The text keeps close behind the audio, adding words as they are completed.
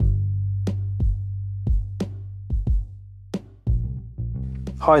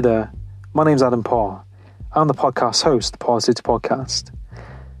Hi there, my name's Adam Parr. I'm the podcast host of the Parrsitivity podcast.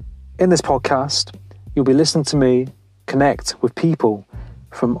 In this podcast, you'll be listening to me connect with people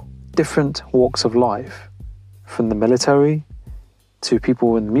from different walks of life, from the military to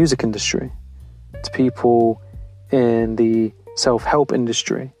people in the music industry, to people in the self-help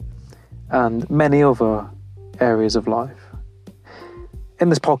industry, and many other areas of life. In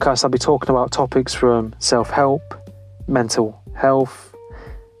this podcast, I'll be talking about topics from self-help, mental health,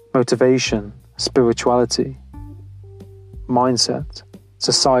 motivation, spirituality, mindset,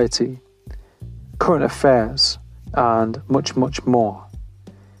 society, current affairs, and much, much more.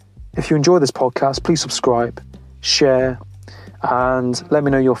 If you enjoy this podcast, please subscribe, share, and let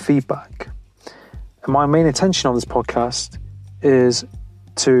me know your feedback. And my main intention on this podcast is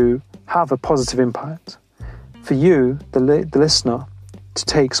to have a positive impact. For you, the listener, to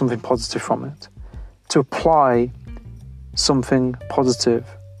take something positive from it, to apply something positive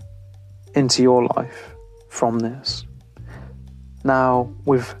into your life from this. Now,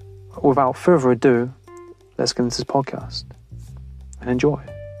 without further ado, let's get into this podcast and enjoy.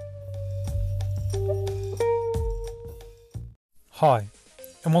 Hi,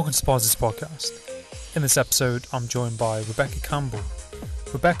 and welcome to Parrsitivity podcast. In this episode, I'm joined by Rebecca Campbell.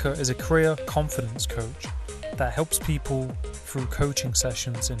 Rebecca is a career confidence coach that helps people through coaching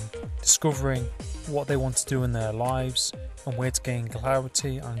sessions in discovering what they want to do in their lives and where to gain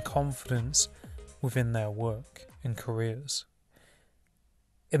clarity and confidence within their work and careers.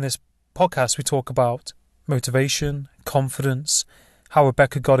 In this podcast, we talk about motivation, confidence, how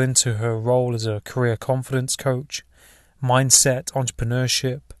Rebecca got into her role as a career confidence coach, mindset,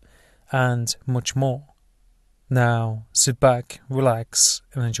 entrepreneurship, and much more. Now, sit back, relax,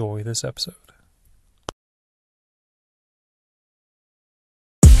 and enjoy this episode.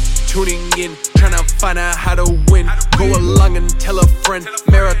 Tuning in, trying to find out how to win. Go along and tell a friend.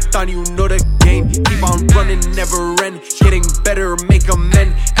 Marathon, you know the game. Keep on running, never end. Getting better, make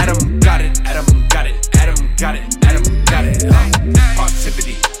amend. Adam got it, Adam got it, Adam got it, Adam got it.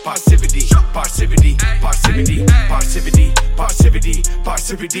 Parrsitivity, Parrsitivity, Parrsitivity, Parrsitivity, Parrsitivity, Parrsitivity,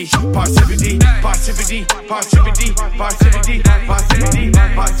 Parrsitivity, Parrsitivity, Parrsitivity, Parrsitivity, Parrsitivity,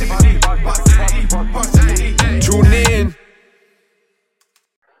 Parrsitivity, Parrsitivity, Parrsitivity. Tune in.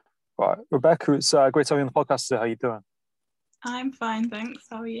 Right, Rebecca, it's great to have you on the podcast today. How are you doing? I'm fine, thanks.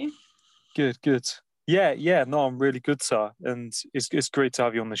 How are you? Good. Yeah. No, I'm really good, sir. And it's great to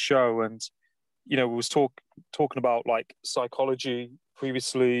have you on the show. And we was talking about like psychology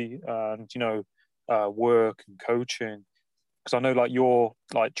previously, and work and coaching. Because I know like you're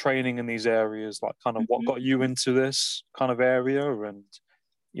like training in these areas, like kind of what got you into this kind of area, and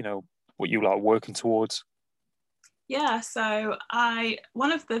what you like working towards. Yeah, so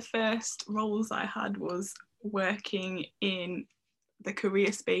one of the first roles I had was working in the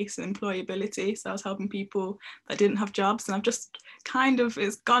career space and employability. So I was helping people that didn't have jobs, and I've just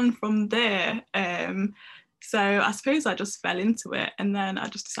it's gone from there. So I suppose I just fell into it, and then I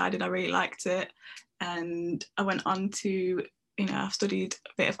just decided I really liked it, and I went on to, I've studied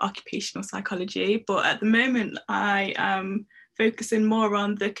a bit of occupational psychology, but at the moment I am focusing more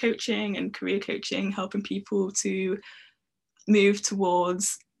on the coaching and career coaching, helping people to move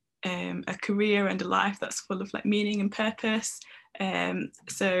towards a career and a life that's full of like meaning and purpose.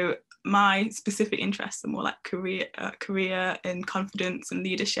 So my specific interests are more like career and confidence and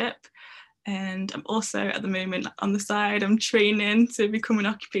leadership. And I'm also at the moment on the side, I'm training to become an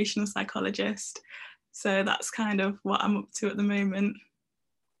occupational psychologist. So that's kind of what I'm up to at the moment.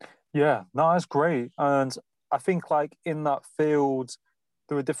 Yeah, no, that's great. And I think like in that field,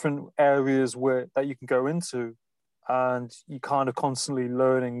 there are different areas that you can go into, and you kind of constantly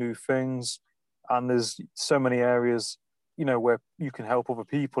learning new things. And there's so many areas, where you can help other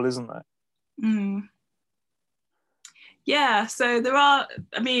people, isn't there? Yeah, so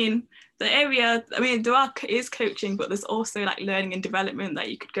is coaching, but there's also like learning and development that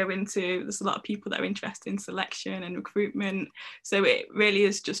you could go into. There's a lot of people that are interested in selection and recruitment. So it really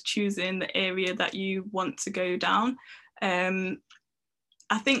is just choosing the area that you want to go down.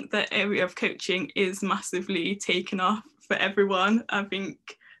 I think the area of coaching is massively taken off for everyone. I think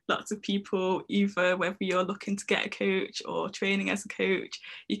lots of people, either whether you're looking to get a coach or training as a coach,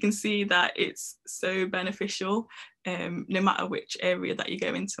 you can see that it's so beneficial, no matter which area that you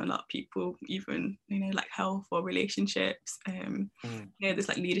go into. A lot of people, even like health or relationships, there's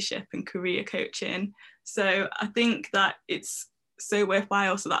like leadership and career coaching. So I think that it's so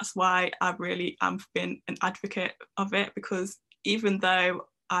worthwhile. So that's why I've been an advocate of it, because even though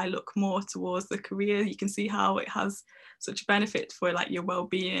I look more towards the career, you can see how it has such benefit for like your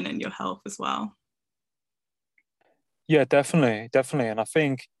well-being and your health as well. Yeah, definitely. And I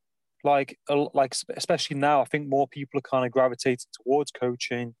think especially now, I think more people are kind of gravitating towards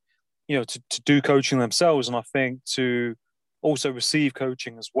coaching, to do coaching themselves, and I think to also receive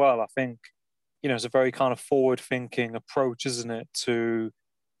coaching as well. I think, it's a very kind of forward thinking approach, isn't it, to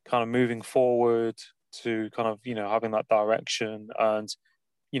kind of moving forward, to kind of, having that direction. And,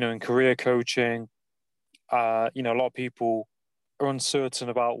 in career coaching, a lot of people are uncertain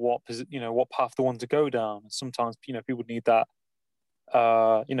about what path they want to go down. Sometimes, people need that,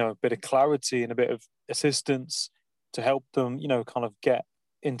 a bit of clarity and a bit of assistance to help them, kind of get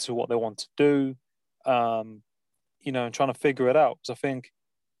into what they want to do, and trying to figure it out. Because I think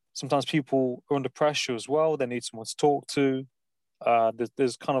sometimes people are under pressure as well. They need someone to talk to.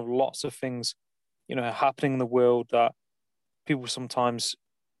 There's kind of lots of things, happening in the world that people sometimes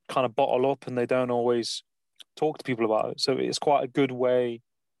kind of bottle up, and they don't always talk to people about it. So it's quite a good way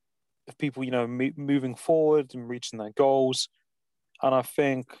of people, moving forward and reaching their goals. And I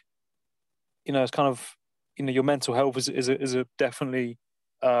think, it's kind of, your mental health is a definitely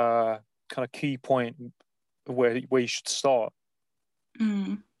kind of key point where you should start.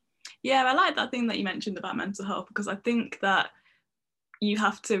 Yeah, I like that thing that you mentioned about mental health, because I think that you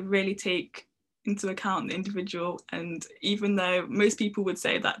have to really take into account the individual. And even though most people would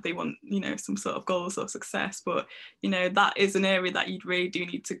say that they want, some sort of goals or success, but that is an area that you really do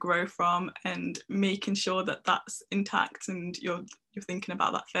need to grow from, and making sure that that's intact and you're thinking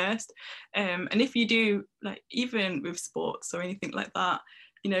about that first. And if you do, like, even with sports or anything like that,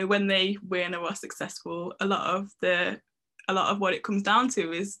 when they win or are successful, a lot of what it comes down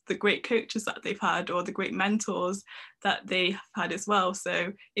to is the great coaches that they've had, or the great mentors that they have had as well.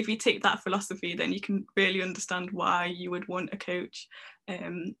 So if you take that philosophy, then you can really understand why you would want a coach.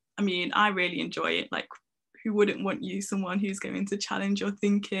 I really enjoy it. Like, who wouldn't want someone who's going to challenge your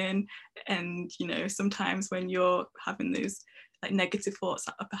thinking? And sometimes when you're having those like negative thoughts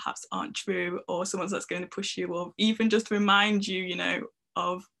that perhaps aren't true, or someone that's going to push you, or even just remind you,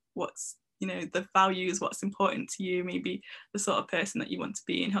 of what's the values, what's important to you, maybe the sort of person that you want to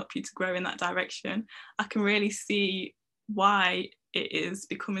be, and help you to grow in that direction. I can really see why it is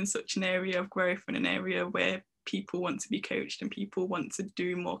becoming such an area of growth, and an area where people want to be coached and people want to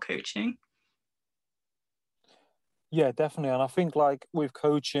do more coaching. Yeah, definitely. And I think, like, with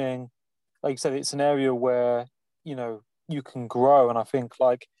coaching, like you said, it's an area where, you can grow. And I think,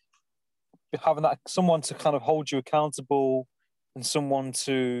 like, having that someone to kind of hold you accountable, and someone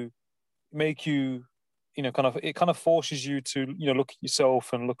to make you, it kind of forces you to, look at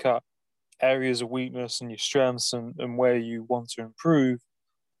yourself and look at areas of weakness and your strengths, and where you want to improve.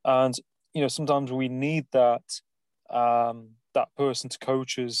 And, sometimes we need that person to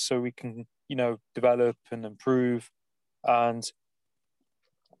coach us, so we can, develop and improve. And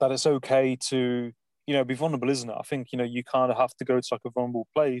that it's okay to, be vulnerable, isn't it? I think, you kind of have to go to like a vulnerable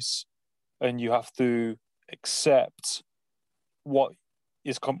place, and you have to accept what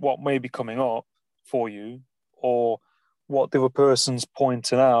what may be coming up for you, or what the other person's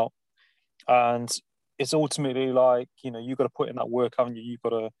pointing out. And it's ultimately like, you've got to put in that work, haven't you? You've got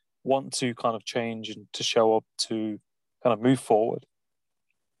to want to kind of change and to show up, to kind of move forward.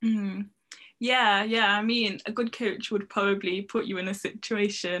 Yeah. A good coach would probably put you in a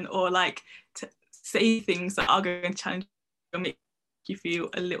situation, or like to say things that are going to challenge you or make you feel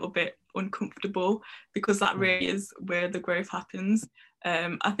a little bit uncomfortable, because that really is where the growth happens.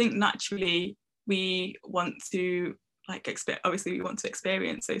 I think naturally we want to obviously we want to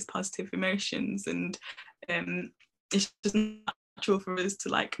experience those positive emotions, and it's just natural for us to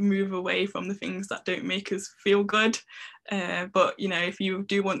like move away from the things that don't make us feel good. But if you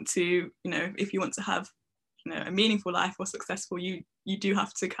do want to, if you want to have a meaningful life or successful, you do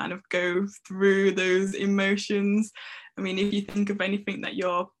have to kind of go through those emotions. If you think of anything that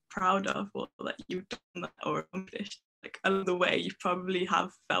you're proud of, or that you've done or accomplished, like along the way, you probably have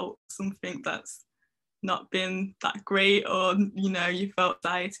felt something that's not been that great, or you felt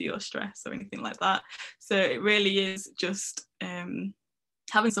anxiety or stress or anything like that. So it really is just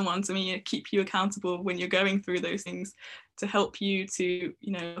having someone to keep you accountable when you're going through those things, to help you to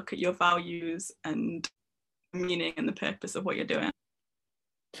look at your values and meaning and the purpose of what you're doing.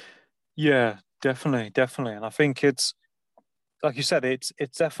 Yeah, definitely. And I think it's, like you said, it's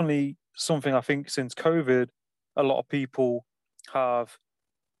definitely something. I think since COVID, a lot of people have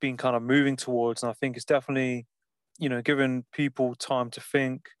been kind of moving towards. And I think it's definitely, giving people time to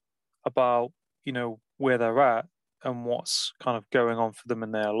think about, where they're at and what's kind of going on for them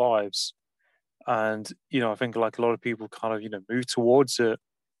in their lives. And, I think like a lot of people kind of, move towards it,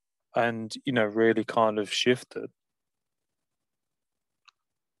 and, really kind of shifted.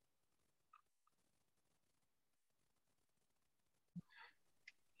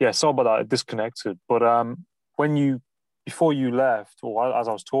 Yeah, sorry about that. It disconnected. But before you left, or as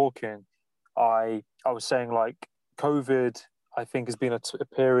I was talking, I was saying like COVID, I think has been a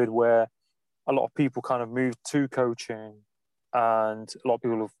period where a lot of people kind of moved to coaching, and a lot of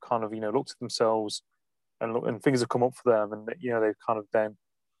people have kind of looked at themselves and things have come up for them, and they've kind of then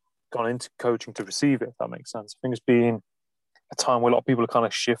gone into coaching to receive it. If that makes sense. I think it's been a time where a lot of people have kind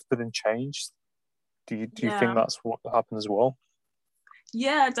of shifted and changed. Do you think Yeah. that's what happened as well?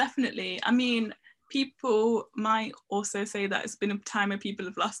 Yeah, definitely. I mean, people might also say that it's been a time where people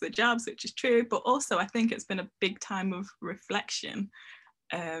have lost their jobs, which is true, but also I think it's been a big time of reflection,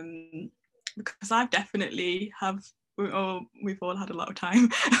 because I've definitely we've all had a lot of time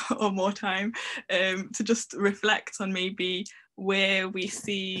or more time to just reflect on maybe where we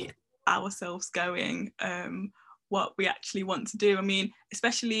see ourselves going, what we actually want to do. I mean,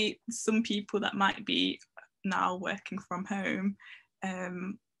 especially some people that might be now working from home, a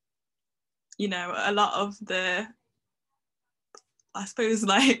lot of the, I suppose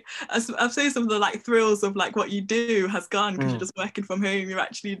some of the like thrills of like what you do has gone, because you're just working from home.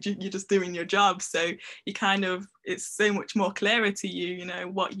 You're just doing your job, so you kind of, it's so much more clearer to you,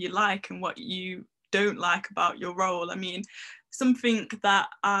 what you like and what you don't like about your role. I mean, something that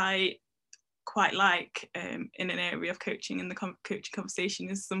I quite like in an area of coaching, in the coaching conversation,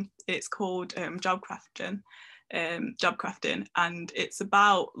 it's called job crafting. And it's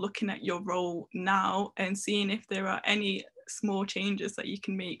about looking at your role now and seeing if there are any small changes that you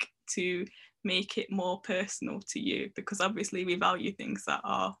can make to make it more personal to you, because obviously we value things that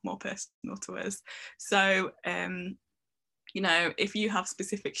are more personal to us. So if you have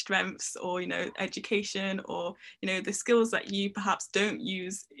specific strengths or education, or the skills that you perhaps don't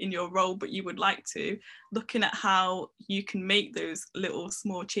use in your role but you would like to, looking at how you can make those little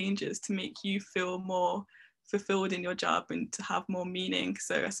small changes to make you feel more fulfilled in your job and to have more meaning.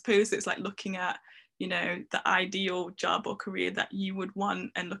 So I suppose it's like looking at the ideal job or career that you would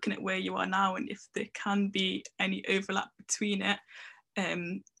want, and looking at where you are now and if there can be any overlap between it,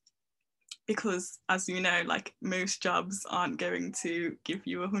 because as you know, like most jobs aren't going to give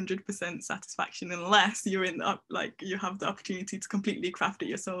you 100% satisfaction unless you're you have the opportunity to completely craft it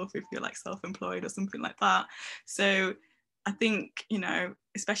yourself, if you're like self-employed or something like that. So I think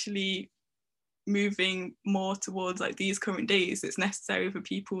especially moving more towards like these current days, it's necessary for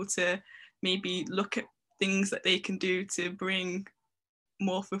people to maybe look at things that they can do to bring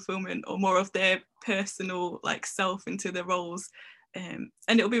more fulfillment or more of their personal like self into their roles. And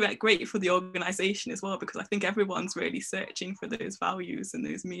it'll be like great for the organization as well, because I think everyone's really searching for those values and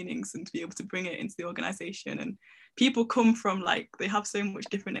those meanings, and to be able to bring it into the organization. And people come from they have so much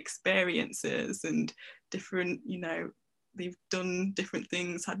different experiences and different, they've done different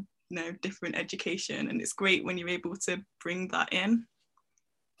things, had different education, and it's great when you're able to bring that in.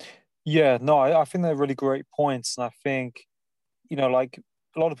 Yeah, no, I think they're really great points, and I think like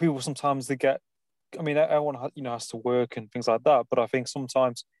a lot of people sometimes they get, I mean, everyone has to work and things like that, but I think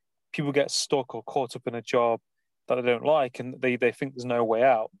sometimes people get stuck or caught up in a job that they don't like, and they think there's no way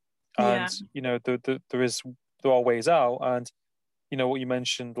out. Yeah. And there are ways out, and what you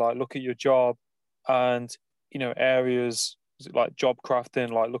mentioned, like look at your job, and areas like job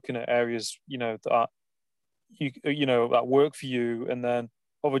crafting, like looking at areas that that work for you, and then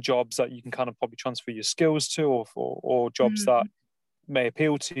other jobs that you can kind of probably transfer your skills to, or jobs that may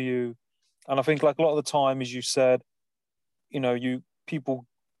appeal to you. And I think like a lot of the time, as you said, people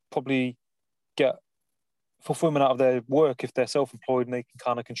probably get fulfillment out of their work if they're self-employed and they can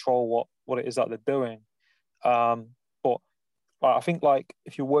kind of control what it is that they're doing. But I think like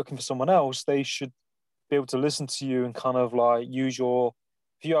if you're working for someone else, they should be able to listen to you and kind of like use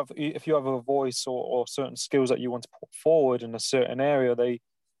if you have a voice or certain skills that you want to put forward in a certain area, they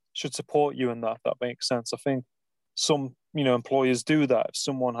should support you in that. If that makes sense. I think some employers do that. If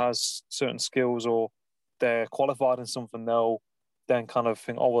someone has certain skills or they're qualified in something, they'll then kind of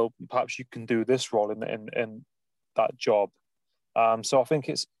think, oh well, perhaps you can do this role in that job. So I think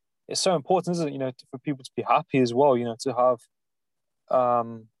it's so important, isn't it? For people to be happy as well. To have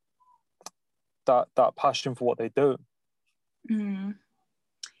that passion for what they do.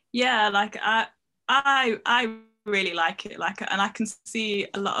 Yeah, like I really like it, and I can see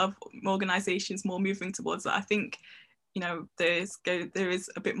a lot of organizations more moving towards that. I think there is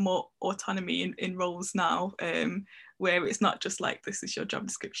a bit more autonomy in roles now, where it's not just like, this is your job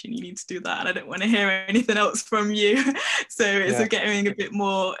description, you need to do that, and I don't want to hear anything else from you. So it's getting a bit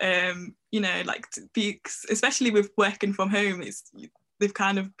more like to be, especially with working from home, they've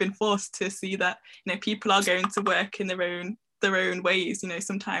kind of been forced to see that people are going to work in their own their own ways.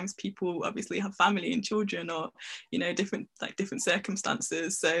 Sometimes people obviously have family and children, or different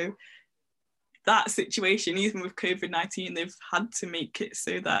circumstances. So that situation, even with COVID-19, they've had to make it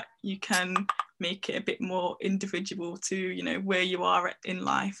so that you can make it a bit more individual to where you are in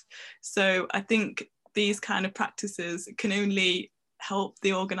life. So I think these kind of practices can only help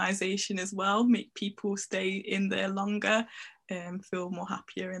the organization as well, make people stay in there longer and feel more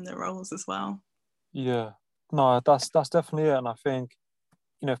happier in their roles as well. Yeah, no, that's definitely it. And I think,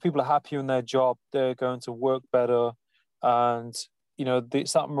 if people are happy in their job, they're going to work better, and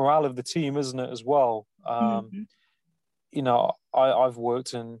it's that morale of the team, isn't it, as well? Mm-hmm. I've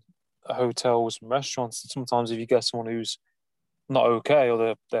worked in hotels and restaurants, and sometimes if you get someone who's not okay,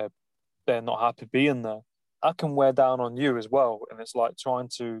 or they're not happy being there, that can wear down on you as well. And it's like trying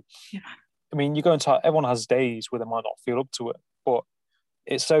to, I mean, everyone has days where they might not feel up to it, but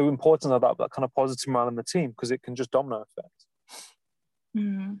it's so important that kind of positive morale in the team, because it can just domino effect.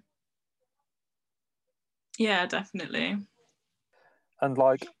 Mm-hmm. Yeah, definitely. And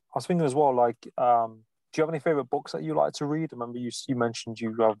like, I was thinking as well, like, do you have any favorite books that you like to read? I remember you mentioned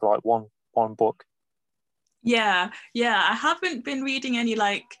you have like one book. Yeah, I haven't been reading any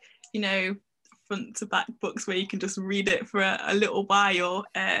front to back books where you can just read it for a little while.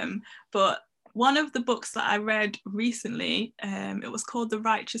 But one of the books that I read recently, it was called The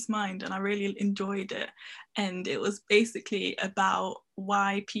Righteous Mind, and I really enjoyed it. And it was basically about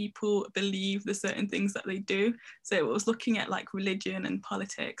why people believe the certain things that they do. So it was looking at like religion and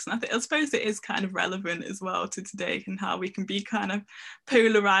politics. And I suppose it is kind of relevant as well to today, and how we can be kind of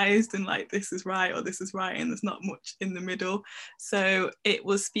polarized and like, this is right or this is right, and there's not much in the middle. So it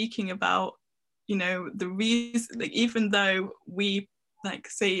was speaking about, the reason, like, even though we, like,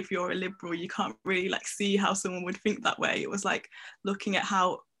 say if you're a liberal, you can't really like see how someone would think that way. It was like looking at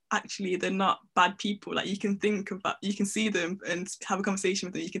how actually they're not bad people. Like, you can see them and have a conversation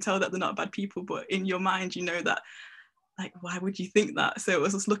with them, you can tell that they're not bad people, but in your mind that, like, why would you think that? So it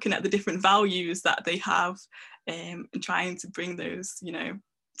was just looking at the different values that they have, and trying to bring those,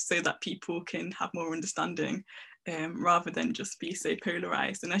 so that people can have more understanding, rather than just be so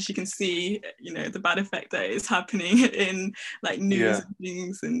polarized. And as you can see, the bad effect that is happening in like news and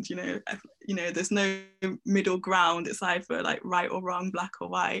things, and there's no middle ground. It's either like right or wrong, black or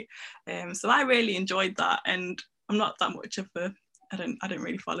white. So I really enjoyed that, and I'm not that much of I don't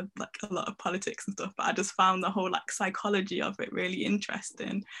really follow like a lot of politics and stuff, but I just found the whole like psychology of it really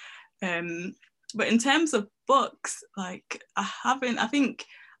interesting. But in terms of books, like, I think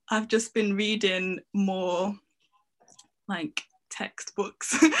I've just been reading more like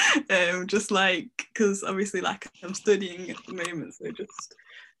textbooks, just like, because obviously like I'm studying at the moment, so just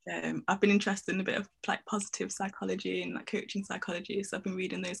I've been interested in a bit of like positive psychology and like coaching psychology, so I've been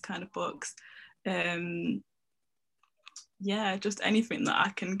reading those kind of books. Yeah, just anything that I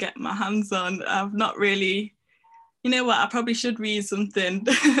can get my hands on. I've not really, I probably should read something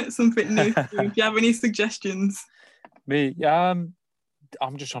something new. Do you have any suggestions? Me,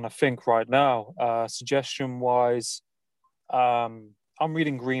 I'm just trying to think right now. Suggestion wise, I'm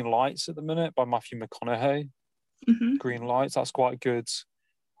reading Green Lights at the minute by Matthew McConaughey. Mm-hmm. Green Lights, that's quite good.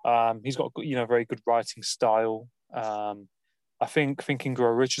 He's got very good writing style. I think Think and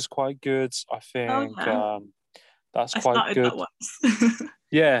Grow Rich is quite good. I think that's quite good. That once.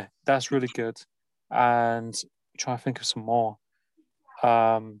 Yeah, that's really good. And trying to think of some more.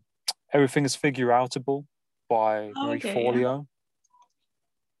 Everything is Figure Outable by Marie Forleo. Yeah.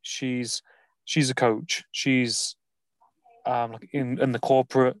 She's a coach. She's like in the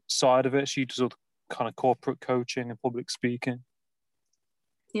corporate side of it. She does all the kind of corporate coaching and public speaking.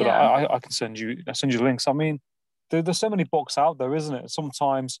 Yeah. But I can send you links. I mean, there's so many books out there, isn't it?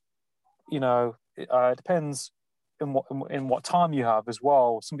 Sometimes, it depends in what time you have as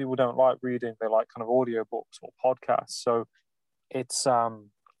well. Some people don't like reading; they like kind of audiobooks or podcasts. So it's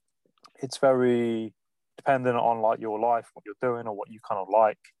very dependent on like your life, what you're doing, or what you kind of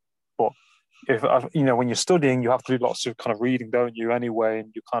like. But if when you're studying, you have to do lots of kind of reading, don't you? Anyway,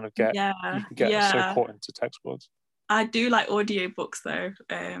 and you kind of get so caught into textbooks. I do like audiobooks though.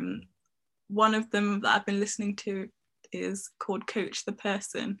 One of them that I've been listening to is called Coach the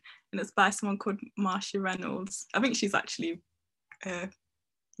Person, and it's by someone called Marcia Reynolds. I think she's actually a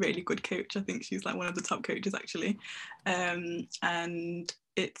really good coach. I think she's like one of the top coaches actually. And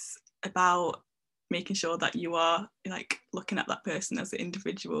it's about making sure that you are like looking at that person as an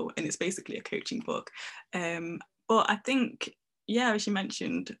individual, and it's basically a coaching book. But I think, as you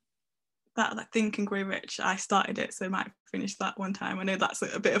mentioned, that Think and Grow Rich, I started it, so I might finish that one time. I know that's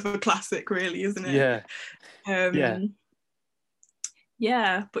a bit of a classic really, isn't it? Yeah.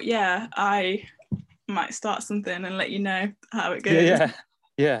 But might start something and let you know how it Yeah, goes.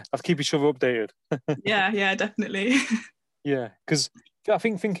 yeah. I'll keep each other updated. Yeah, definitely. Yeah, because I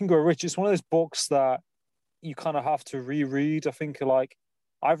think Think and Grow Rich, it's one of those books that you kind of have to reread. I think like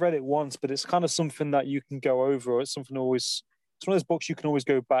I've read it once, but it's kind of something that you can go over. It's something always. It's one of those books you can always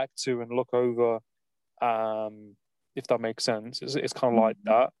go back to and look over. If that makes sense, it's kind of like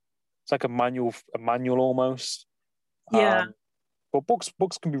that. It's like a manual almost. Yeah. But books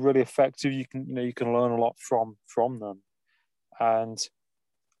can be really effective. You can learn a lot from them. And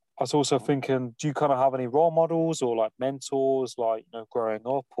I was also thinking, do you kind of have any role models or like mentors, like growing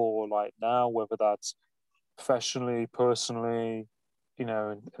up or like now, whether that's professionally, personally, in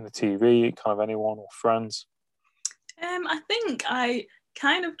the TV, kind of anyone or friends? I think I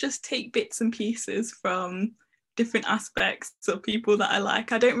kind of just take bits and pieces from different aspects of people that I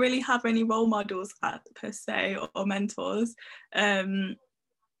like. I don't really have any role models per se or mentors. Like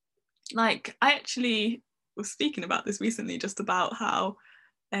I actually was speaking about this recently, just about how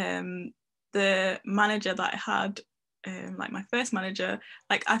the manager that I had, like my first manager,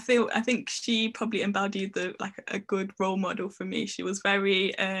 like I think she probably embodied a good role model for me. She was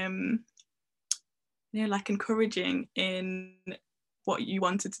very like encouraging in what you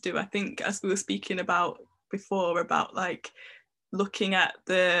wanted to do. I think, as we were speaking about before, about like looking at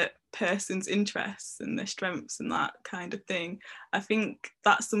the person's interests and their strengths and that kind of thing, I think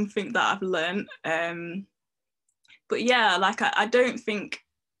that's something that I've learned. But yeah, like I don't think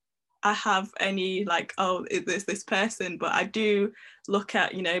I have any like, oh, there's this person, but I do look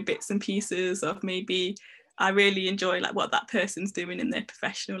at, bits and pieces of maybe I really enjoy like what that person's doing in their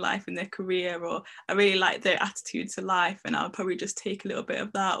professional life, in their career, or I really like their attitude to life, and I'll probably just take a little bit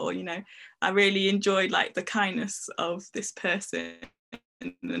of that, or I really enjoyed like the kindness of this person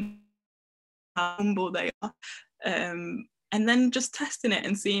and how humble they are. And then just testing it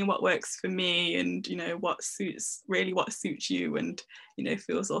and seeing what works for me, and what suits you, and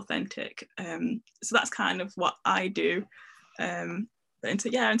feels authentic. So that's kind of what I do. But in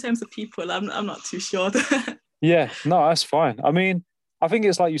terms of people, I'm not too sure. Yeah, no, that's fine. I mean, I think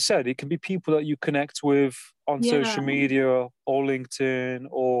it's like you said, it can be people that you connect with on Yeah, social media or LinkedIn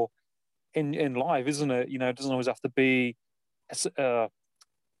or in live, isn't it? It doesn't always have to be a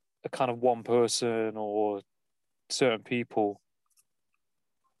kind of one person or certain people.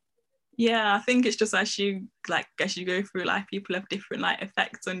 yeah. I think it's just as you go through life, people have different like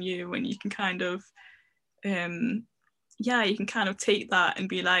effects on you, and you can kind of you can kind of take that and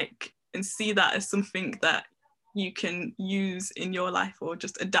be like, and see that as something that you can use in your life, or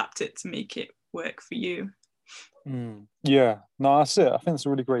just adapt it to make it work for you. Yeah, no, that's it. I think it's a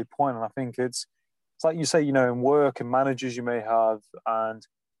really great point, and I think it's like you say, in work and managers you may have, and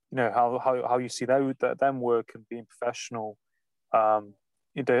how you see them work and being professional. Um,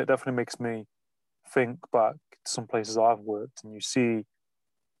 it definitely makes me think back to some places I've worked, and you see,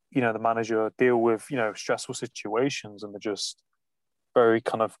 the manager deal with stressful situations, and they're just very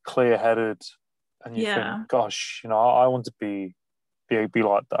kind of clear headed, and you think, Yeah, gosh, I want to be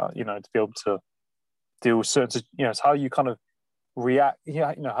like that, to be able to deal with certain, it's how you kind of react,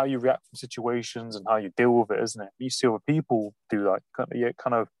 how you react from situations and how you deal with it, isn't it? You see other people do that,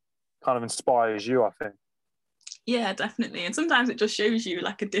 kind of inspires you, I think. yeah, definitely. And sometimes it just shows you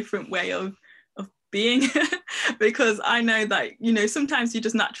like a different way of being, because I know that sometimes you're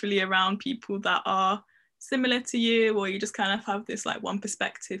just naturally around people that are similar to you, or you just kind of have this like one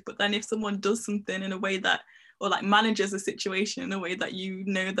perspective. But then if someone does something in a way that, or like manages a situation in a way that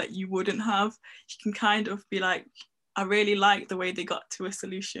that you wouldn't have, you can kind of be like, I really like the way they got to a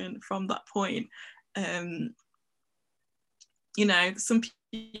solution from that point. Some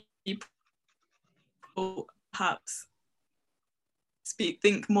people perhaps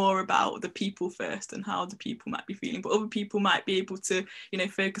think more about the people first and how the people might be feeling, but other people might be able to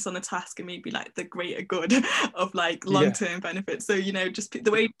focus on the task and maybe like the greater good of like Yeah. long-term benefits. So just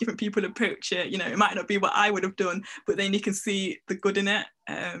the way different people approach it, it might not be what I would have done, but then you can see the good in it.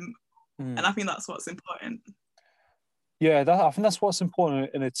 And I think that's what's important. Yeah, I think that's what's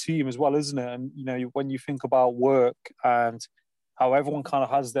important in a team as well, isn't it? And when you think about work and how everyone kind of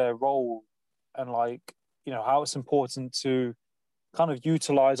has their role, and like how it's important to kind of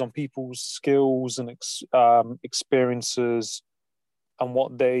utilize on people's skills and experiences and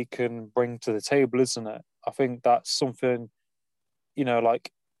what they can bring to the table, isn't it? I think that's something, like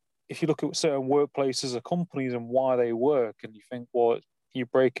if you look at certain workplaces or companies and why they work, and you think, well, you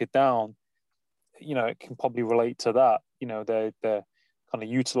break it down, it can probably relate to that. They're kind of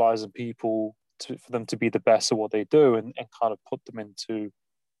utilizing people for them to be the best at what they do, and kind of put them into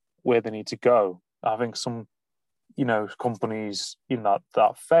where they need to go. I think some companies,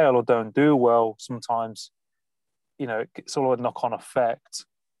 that fail or don't do well, sometimes, it's all a knock-on effect.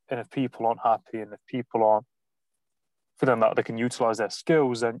 And if people aren't happy and if people aren't feeling that they can utilize their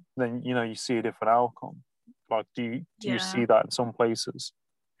skills, then you see a different outcome. Like, do you see that in some places?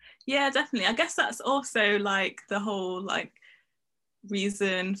 Yeah, definitely. I guess that's also like the whole like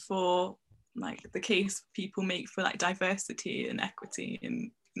reason for like the case people make for like diversity and equity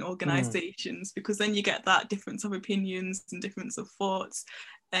in organizations, because then you get that difference of opinions and difference of thoughts,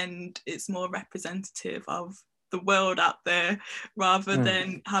 and it's more representative of the world out there, rather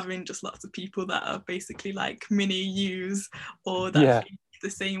than having just lots of people that are basically like mini yous, or that think the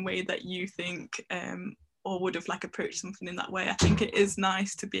same way that you think, or would have like approached something in that way. I think it is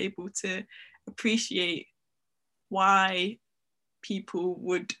nice to be able to appreciate why people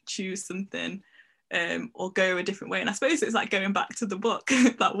would choose something or go a different way. And I suppose it's like going back to the book,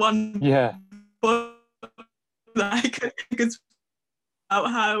 that one book that I could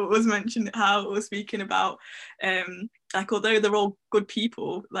about how it was mentioned, how it was speaking about like, although they're all good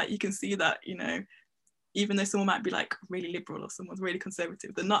people, like you can see that, even though someone might be like really liberal or someone's really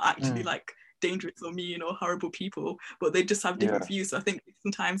conservative, they're not actually like dangerous or mean or horrible people, but they just have different views. So I think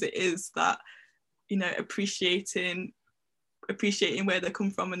sometimes it is that, appreciating where they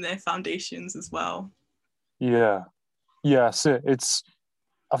come from and their foundations as well. I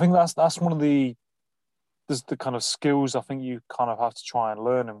think that's one of the kind of skills I think you kind of have to try and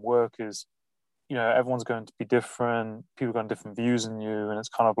learn and work is, everyone's going to be different, people got different views than you, and it's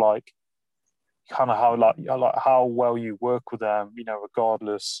kind of how well you work with them,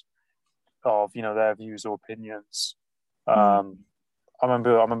 regardless of their views or opinions. I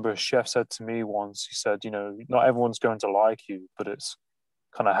remember a chef said to me once, he said, not everyone's going to like you, but it's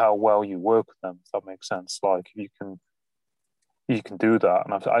kind of how well you work with them, if that makes sense. Like, you can do that.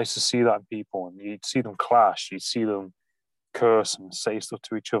 And I used to see that in people, and you'd see them clash, you'd see them curse and say stuff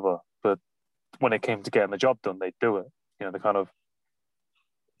to each other, but when it came to getting the job done, they'd do it. The kind of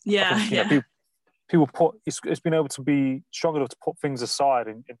people put it's been able to be strong enough to put things aside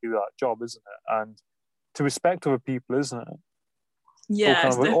and do that job, isn't it? And to respect other people, isn't it? Yeah,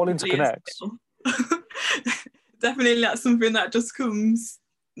 it all interconnects. Definitely, that's something that just comes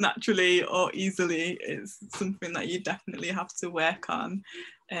naturally or easily. It's something that you definitely have to work on.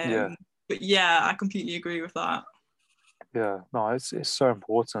 But yeah, I completely agree with that. Yeah, no, it's so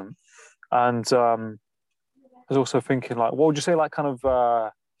important. And I was also thinking, like, what would you say, like, kind of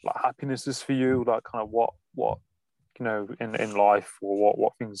like happiness is for you? Like, kind of what in life, or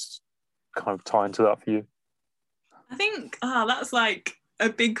what things kind of tie into that for you? I think that's like a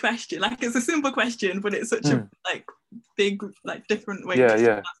big question. Like, it's a simple question, but it's such a like big, like different way to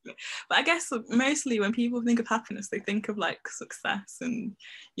answer it. But I guess mostly when people think of happiness, they think of like success and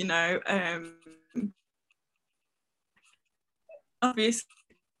obviously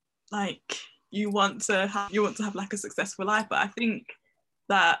like you want to have like a successful life, but I think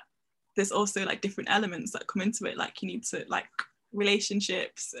that there's also like different elements that come into it. Like, you need to like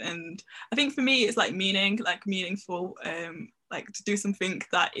relationships, and I think for me it's like meaningful, like to do something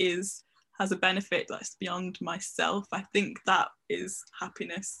that has a benefit that's beyond myself. I think that is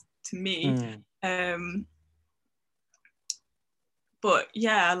happiness to me. But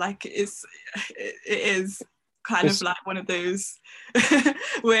yeah, like it is kind of like one of those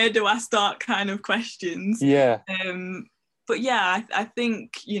where do I start kind of questions. But yeah, I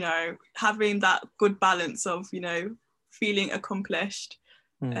think having that good balance of feeling accomplished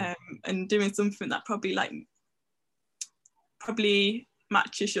and doing something that probably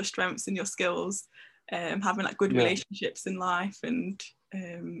matches your strengths and your skills, having like good relationships in life, and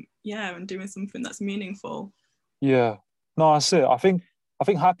and doing something that's meaningful. No, that's it. I think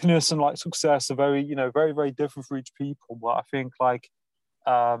happiness and like success are very very, very different for each people, but I think like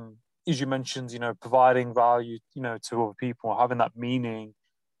as you mentioned, providing value to other people, having that meaning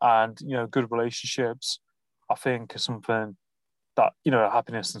and good relationships, I think is something that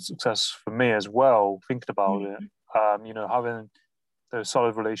happiness and success for me as well, thinking about it. Having those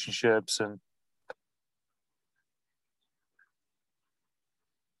solid relationships and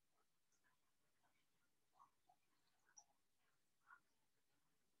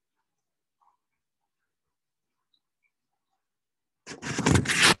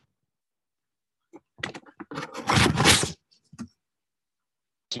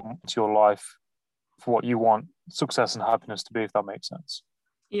to your life for what you want success and happiness to be, if that makes sense.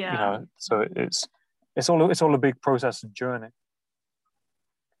 So it's all a big process and journey.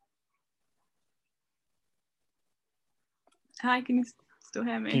 Hi, can you still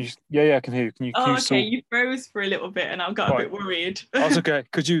hear me? I can hear you. Can you? Oh, okay. You froze for a little bit, and I got a bit worried. That's okay.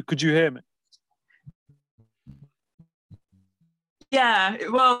 Could you hear me? Yeah,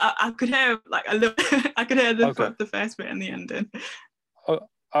 well, I could hear like a little. I could hear Okay. the first bit and the ending.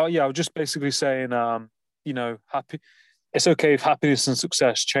 Yeah, I was just basically saying, happy. It's okay if happiness and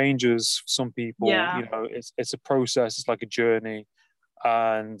success changes for some people. Yeah, It's a process. It's like a journey,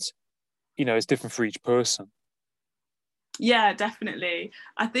 and it's different for each person. yeah, definitely.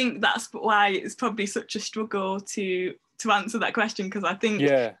 I think that's why it's probably such a struggle to answer that question, because I think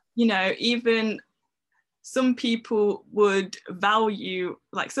Yeah, even some people would value,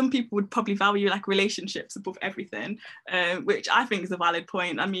 like some people would probably value like relationships above everything, which I think is a valid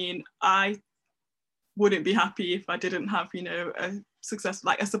point. I mean, I wouldn't be happy if I didn't have a success,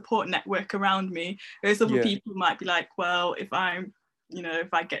 like a support network around me. Whereas other yeah. people might be like, well, if I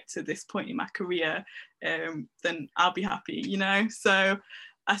get to this point in my career, then I'll be happy. So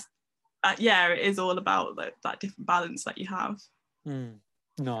yeah, it is all about that different balance that you have.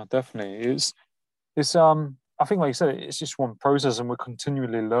 No, definitely. It's I think like you said, it's just one process, and we're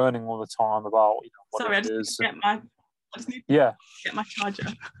continually learning all the time about what Sorry, it I just need is. to get my I just need to Yeah, get my charger.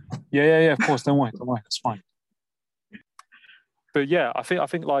 yeah. Of course, don't worry, that's fine. But yeah, I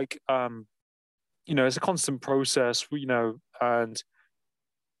think like it's a constant process, and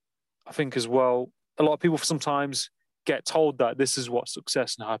I think as well, a lot of people sometimes get told that this is what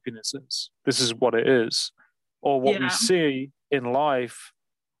success and happiness is. This is what it is, or what we Yeah, see in life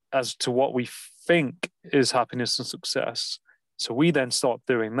as to what we think is happiness and success. So we then start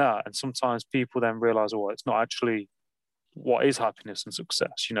doing that, and sometimes people then realize, oh, it's not actually what is happiness and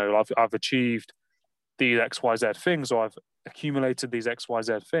success. I've achieved these X Y Z things, or I've accumulated these X Y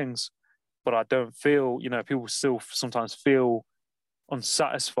Z things, but I don't feel. People still sometimes feel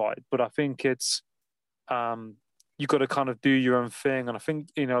unsatisfied. But I think it's you got to kind of do your own thing, and I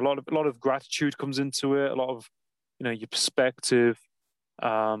think a lot of gratitude comes into it, a lot of your perspective.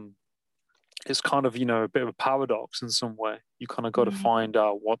 Um, it's kind of a bit of a paradox in some way. You kind of got to find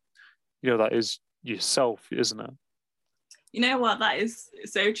out what that is yourself, isn't it? you know what, that is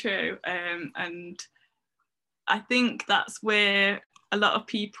so true. And I think that's where a lot of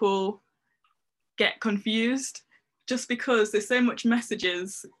people get confused, just because there's so much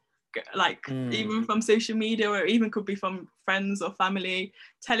messages, like even from social media, or even could be from friends or family,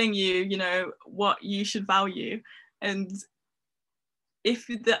 telling you what you should value. And if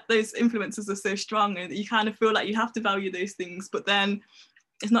those influences are so strong, and you kind of feel like you have to value those things, but then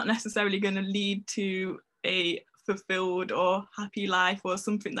it's not necessarily going to lead to a fulfilled or happy life, or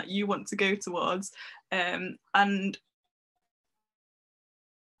something that you want to go towards. And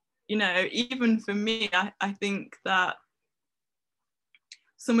even for me, I think that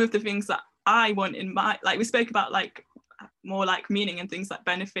some of the things that I want in my, like we spoke about, like more like meaning and things that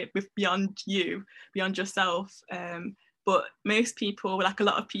benefit with beyond yourself. But most people, like a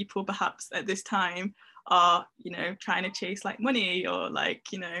lot of people perhaps at this time, are trying to chase like money, or like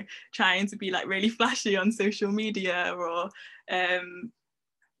trying to be like really flashy on social media, or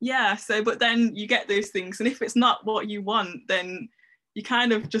yeah. So but then you get those things, and if it's not what you want, then you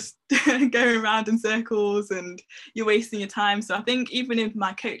kind of just going around in circles, and you're wasting your time. So I think even in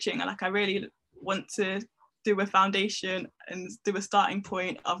my coaching, like I really want to do a foundation and do a starting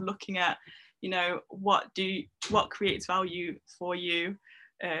point of looking at what creates value for you.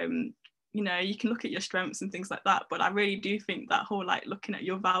 You can look at your strengths and things like that, but I really do think that whole like looking at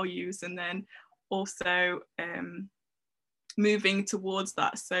your values, and then also moving towards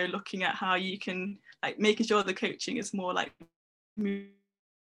that, so looking at how you can like making sure the coaching is more like moving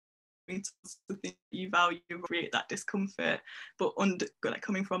towards the thing you value, create that discomfort, but like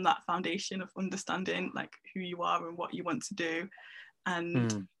coming from that foundation of understanding like who you are and what you want to do,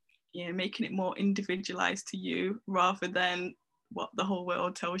 and making it more individualized to you, rather than what the whole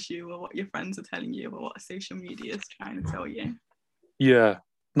world tells you, or what your friends are telling you, or what social media is trying to tell you. Yeah.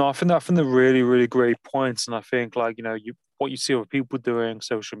 No, I think they're really, really great points. And I think like, what you see other people doing,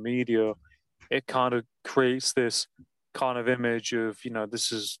 social media, it kind of creates this kind of image of,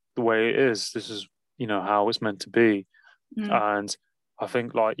 this is the way it is. This is, how it's meant to be. And I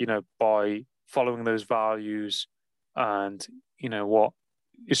think like, by following those values and, what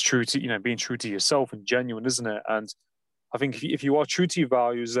is true to, being true to yourself and genuine, isn't it? And I think if you are true to your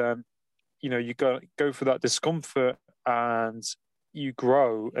values, then, you go for that discomfort, and you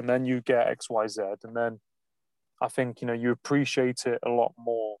grow, and then you get XYZ, and then I think you appreciate it a lot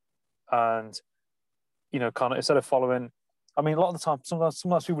more, and kind of instead of following. I mean, a lot of the time,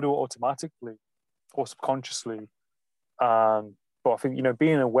 sometimes people do it automatically or subconsciously, but I think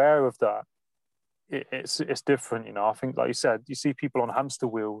being aware of that, it's different. I think, like you said, you see people on hamster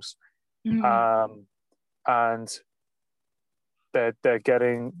wheels, and they're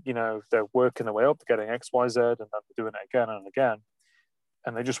getting they're working their way up, they're getting XYZ, and then they're doing it again and again.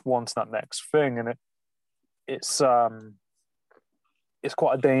 and they just want that next thing, and it's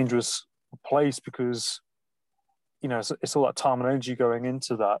quite a dangerous place because it's all that time and energy going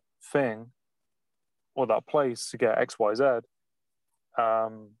into that thing or that place to get X, Y, Z.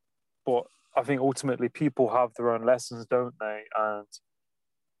 But I think ultimately people have their own lessons, don't they? And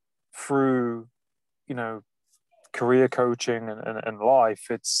through, career coaching and life,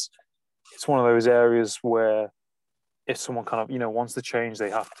 it's one of those areas where if someone kind of, wants to change, they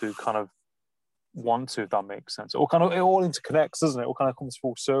have to kind of want to, if that makes sense. It all interconnects, doesn't it? It all kind of comes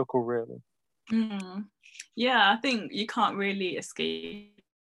full circle, really. Mm. Yeah, I think you can't really escape,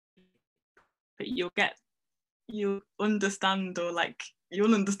 but you'll understand, or like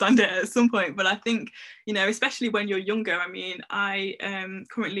you'll understand it at some point. But I think, especially when you're younger, I mean, I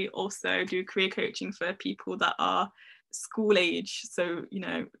currently also do career coaching for people that are school age, so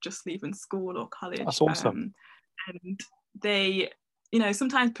just leaving school or college. That's awesome. And they,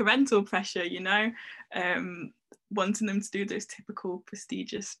 sometimes parental pressure, wanting them to do those typical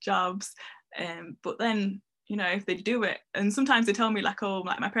prestigious jobs, but then if they do it, and sometimes they tell me like, oh,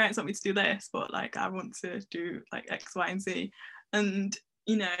 like my parents want me to do this, but like I want to do like X, Y, and Z. And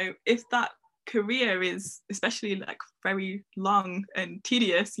if that career is especially like very long and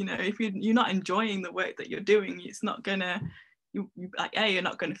tedious, if you're not enjoying the work that you're doing, it's not gonna, you're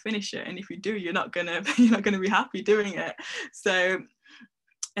not going to finish it, and if you do, you're not going to be happy doing it. So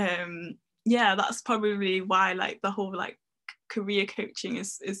that's probably why like the whole like career coaching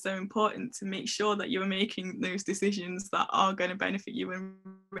is so important, to make sure that you're making those decisions that are going to benefit you, and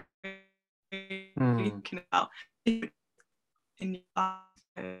thinking about in your life,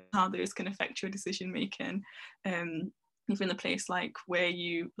 how those can affect your decision making, even the place like where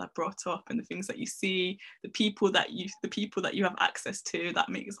you like brought up, and the things that you see, the people that you have access to, that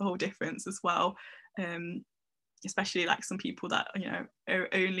makes a whole difference as well. Especially like some people that are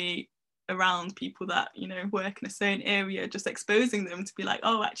only around people that work in a certain area, just exposing them to be like,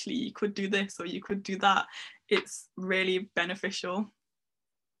 oh, actually you could do this or you could do that. It's really beneficial.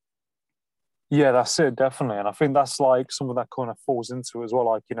 Yeah, that's it, definitely. And I think that's like some of that kind of falls into it as well,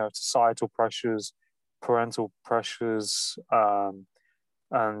 like, societal pressures, parental pressures, and,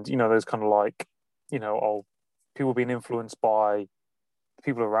 those kind of like, people being influenced by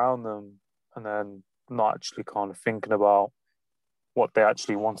people around them, and then not actually kind of thinking about what they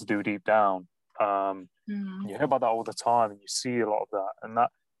actually want to do deep down. You hear about that all the time, and you see a lot of that, and that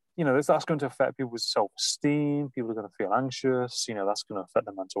that's going to affect people's self-esteem. People are going to feel anxious. That's going to affect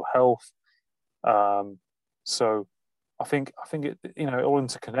their mental health. So I think it it all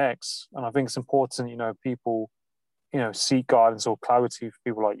interconnects, and I think it's important people seek guidance or clarity for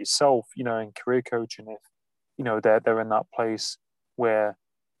people like yourself in career coaching, if they're in that place where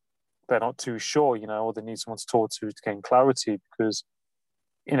they're not too sure, or they need someone to talk to gain clarity, because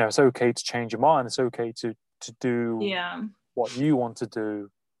it's okay to change your mind. It's okay to do what you want to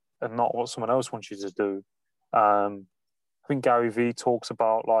do and not what someone else wants you to do. I think Gary Vee talks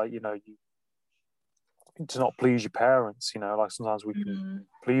about like, you to not please your parents, like sometimes we can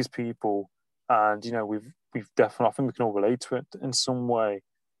please people, and we've definitely, I think we can all relate to it in some way.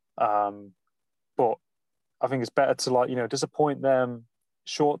 But I think it's better to like, disappoint them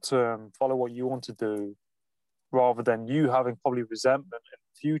short term, follow what you want to do, rather than you having probably resentment in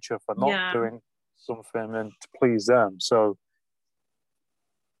the future for not doing something and to please them. So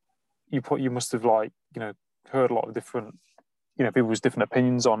you must have like, heard a lot of different, people's different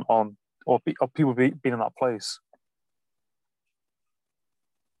opinions on or people being in that place.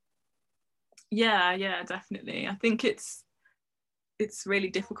 Yeah, definitely. I think it's really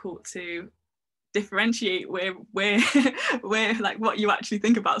difficult to differentiate where like what you actually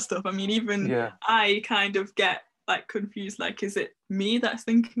think about stuff. I mean, even I kind of get like confused, like, is it me that's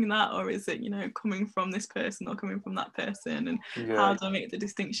thinking that, or is it coming from this person or coming from that person, and how do I make the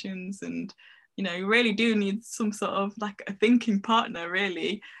distinctions? And you really do need some sort of like a thinking partner,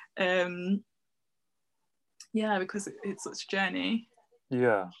 really. Because it's such a journey.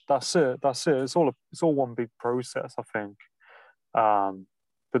 Yeah, that's it. It's all one big process, I think.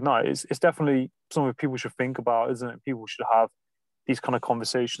 But no, it's definitely something people should think about, isn't it? People should have these kind of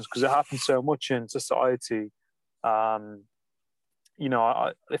conversations, because it happens so much in society. If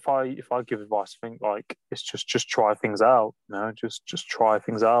I give advice, I think like it's just try things out. Just try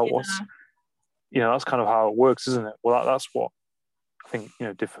things out. That's kind of how it works, isn't it? Well, that's what I think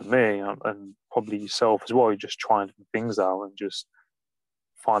did for me, and probably yourself as well. You're just trying different things out and just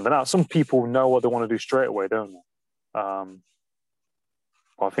finding out. Some people know what they want to do straight away, don't they?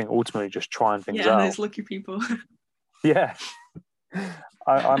 But I think ultimately just trying things out. Yeah, those lucky people. Yeah.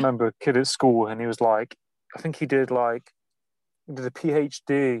 I remember a kid at school, and he was like, I think he did like did a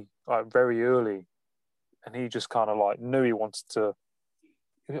PhD like very early, and he just kind of like knew he wanted to.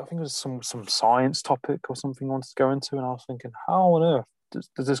 I think it was some science topic or something he wanted to go into, and I was thinking, how on earth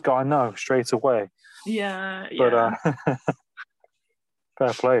does this guy know straight away? Yeah. But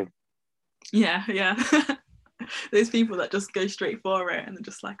fair play. Yeah. There's people that just go straight for it and they're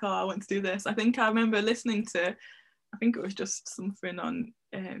just like, oh, I want to do this. I think I remember listening to, I think it was just something on,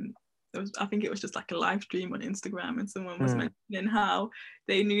 I think it was just like a live stream on Instagram, and someone was mentioning how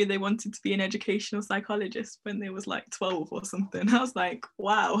they knew they wanted to be an educational psychologist when they was like 12 or something. I was like,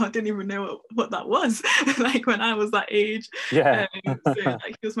 wow, I didn't even know what that was. Like when I was that age. Yeah. So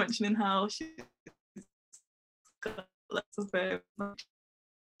like he was mentioning how she got lots of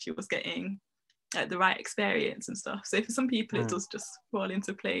she was getting the right experience and stuff. So for some people it does just fall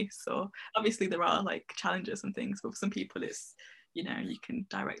into place. So obviously there are like challenges and things, but for some people it's, you know, you can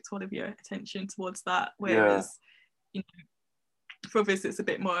direct all of your attention towards that, whereas you know, for others it's a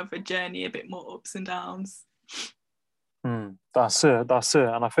bit more of a journey, a bit more ups and downs. That's it,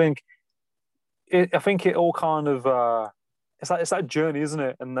 and I think it all kind of it's that journey, isn't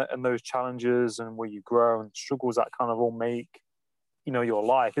it, and those challenges and where you grow and struggles that kind of all make, you know, your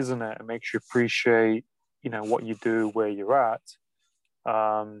life, isn't it? It makes you appreciate, you know, what you do, where you're at.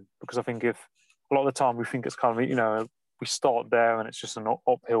 Because I think if a lot of the time we think it's kind of, you know, we start there and it's just an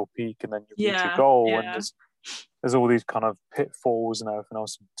uphill peak, and then you reach your goal, and there's all these kind of pitfalls and everything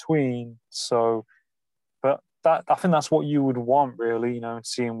else in between. So, but that, I think that's what you would want, really, you know,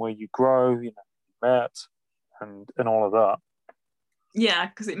 seeing where you grow, you know, you met, and all of that. Yeah,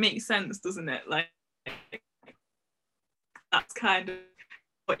 because it makes sense, doesn't it? Like, that's kind of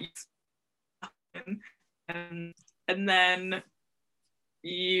what you happen, and then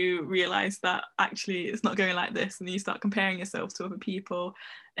you realize that actually it's not going like this, and you start comparing yourself to other people,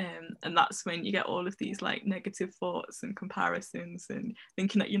 and that's when you get all of these like negative thoughts and comparisons and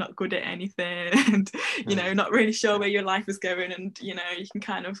thinking that you're not good at anything, and you know, not really sure where your life is going, and you know, you can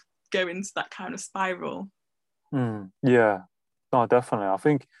kind of go into that kind of spiral. Yeah, no, definitely. I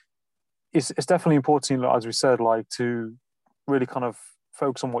think it's definitely important, as we said, like to really kind of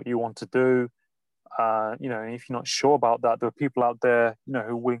focus on what you want to do. You know, if you're not sure about that, there are people out there, you know,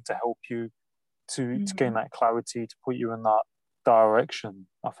 who are willing to help you to gain that clarity, to put you in that direction,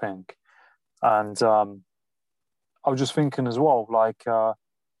 I think. And I was just thinking as well, like,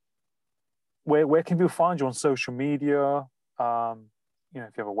 where can people find you on social media? You know,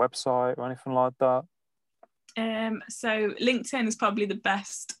 if you have a website or anything like that. So LinkedIn is probably the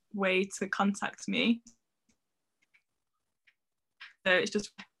best way to contact me. So it's just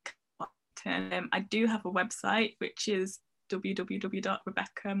I do have a website, which is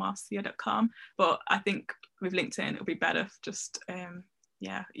www.rebeccamarcia.com, but I think with LinkedIn it'll be better, just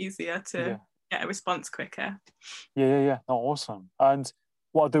easier to get a response quicker. No, awesome. And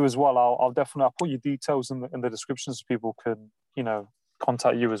what I'll do as well, I'll definitely put your details in the description so people can, you know,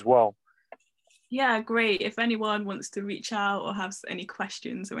 contact you as well. Yeah, great. If anyone wants to reach out or has any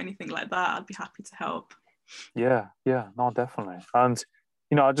questions or anything like that, I'd be happy to help. Yeah, no, definitely. And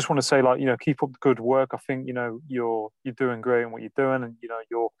you know, I just want to say, like, you know, keep up the good work. I think, you know, you're doing great in what you're doing, and you know,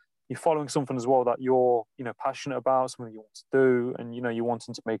 you're following something as well that you're, you know, passionate about, something you want to do, and you know, you're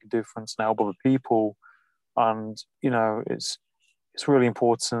wanting to make a difference and help other people. And you know, it's really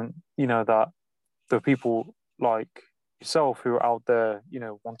important, you know, that there are people like yourself who are out there, you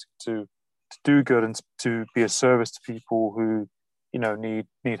know, wanting to do good and to be a service to people who, you know, need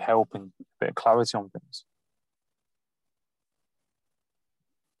help and a bit of clarity on things.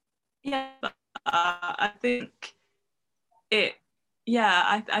 Yeah, I think it.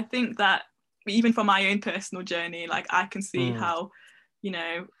 Yeah, I think that even for my own personal journey, like I can see how, you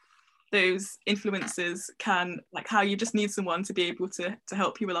know, those influences can, like, how you just need someone to be able to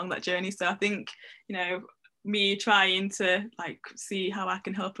help you along that journey. So I think, you know, me trying to like see how I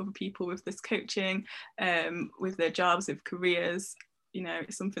can help other people with this coaching, with their jobs, with careers, you know,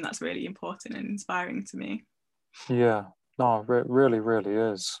 it's something that's really important and inspiring to me. Yeah. No, it really, really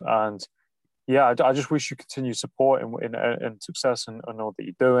is. And yeah, I just wish you continue support and success and all that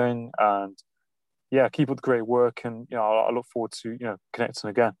you're doing. And yeah, keep up the great work. And, you know, I look forward to, you know, connecting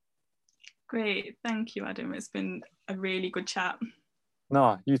again. Great. Thank you, Adam. It's been a really good chat.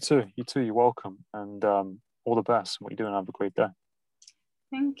 No, you too. You're welcome. And all the best in what you're doing. Have a great day.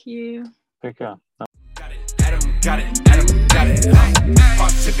 Thank you. Take care. No. Adam got it.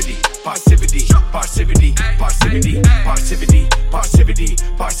 Parrsitivity.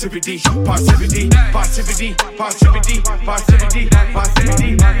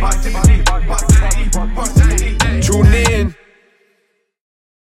 Tune in.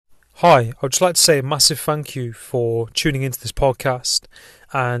 Hi, I'd just like to say a massive thank you for tuning into this podcast,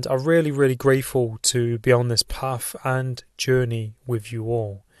 and I'm really, really grateful to be on this path and journey with you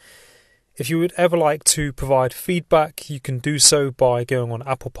all. If you would ever like to provide feedback, you can do so by going on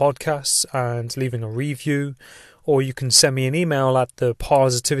Apple Podcasts and leaving a review, or you can send me an email at the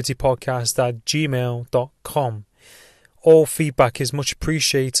Parrsitivity@gmail.com. All feedback is much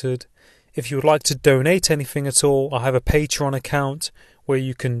appreciated. If you would like to donate anything at all, I have a Patreon account where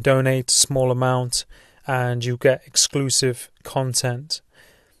you can donate a small amount and you get exclusive content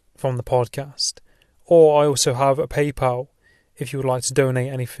from the podcast. Or I also have a PayPal if you would like to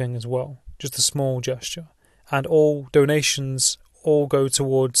donate anything as well, just a small gesture. And all donations all go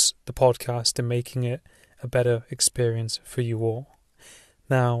towards the podcast and making it a better experience for you all.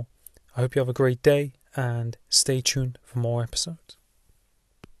 Now, I hope you have a great day and stay tuned for more episodes.